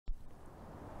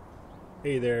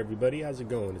Hey there everybody, how's it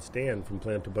going? It's Dan from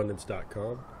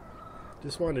plantabundance.com.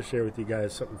 Just wanted to share with you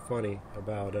guys something funny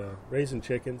about raising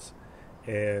chickens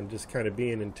and just kind of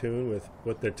being in tune with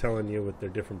what they're telling you with their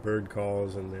different bird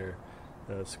calls and their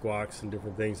squawks and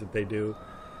different things that they do.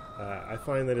 I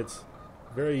find that it's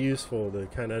very useful to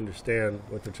kind of understand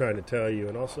what they're trying to tell you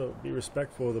and also be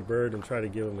respectful of the bird and try to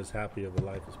give them as happy of a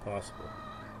life as possible.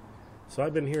 So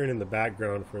I've been hearing in the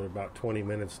background for about 20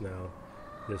 minutes now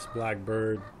this black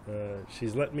bird.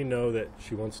 She's letting me know that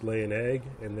she wants to lay an egg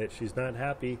and that she's not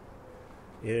happy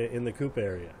in the coop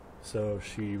area. So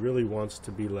she really wants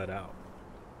to be let out.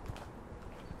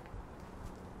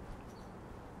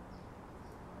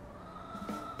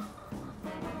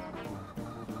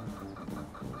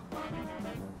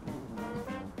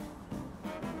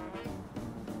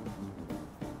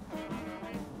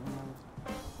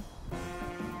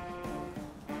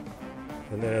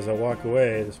 And then as I walk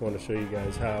away, I just want to show you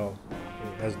guys how,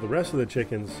 as the rest of the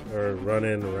chickens are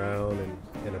running around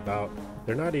and about,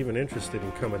 they're not even interested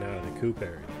in coming out of the coop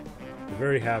area. They're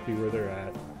very happy where they're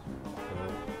at.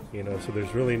 So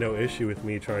there's really no issue with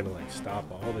me trying to like stop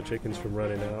all the chickens from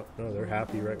running out. No, they're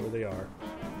happy right where they are.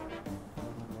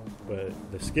 But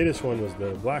the skittish one was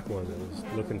the black one that was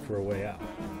looking for a way out.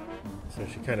 So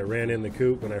she kind of ran in the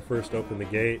coop when I first opened the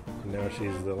gate, and now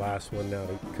she's the last one now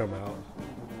to come out.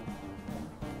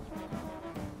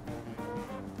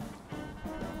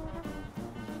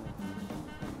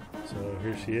 So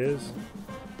here she is.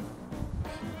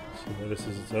 She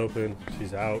notices it's open.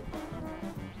 She's out.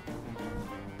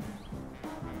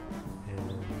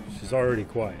 And she's already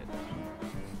quiet.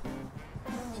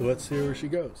 So let's see where she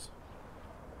goes.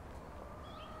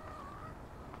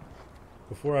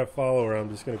 Before I follow her, I'm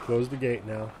just going to close the gate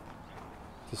now,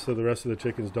 just so the rest of the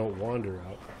chickens don't wander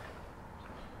out.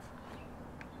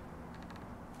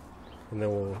 And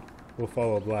then we'll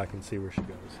follow Black and see where she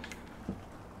goes.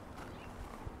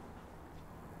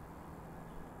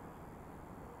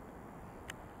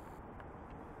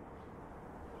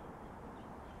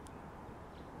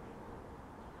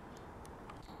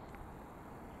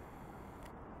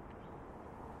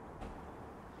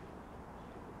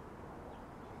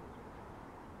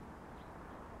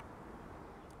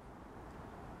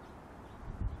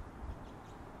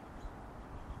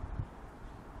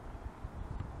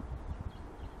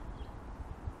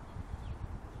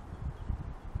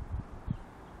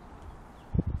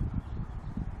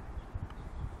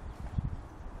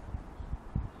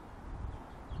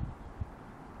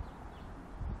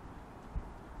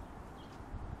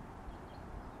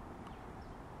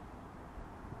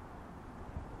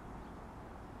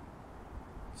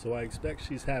 So I expect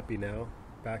she's happy now,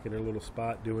 back in her little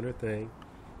spot doing her thing.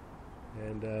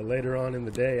 And later on in the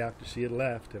day, after she had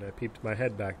left and I peeped my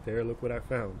head back there, look what I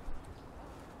found.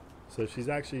 So she's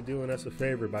actually doing us a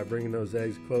favor by bringing those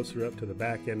eggs closer up to the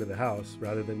back end of the house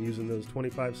rather than using those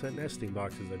 25-cent nesting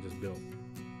boxes I just built.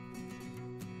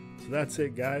 So that's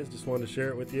it, guys. Just wanted to share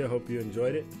it with you. I hope you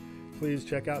enjoyed it. Please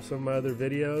check out some of my other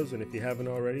videos, and if you haven't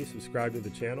already, subscribe to the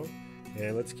channel.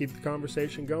 And let's keep the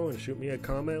conversation going. Shoot me a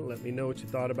comment. Let me know what you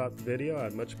thought about the video.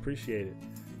 I'd much appreciate it.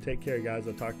 Take care, guys.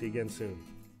 I'll talk to you again soon.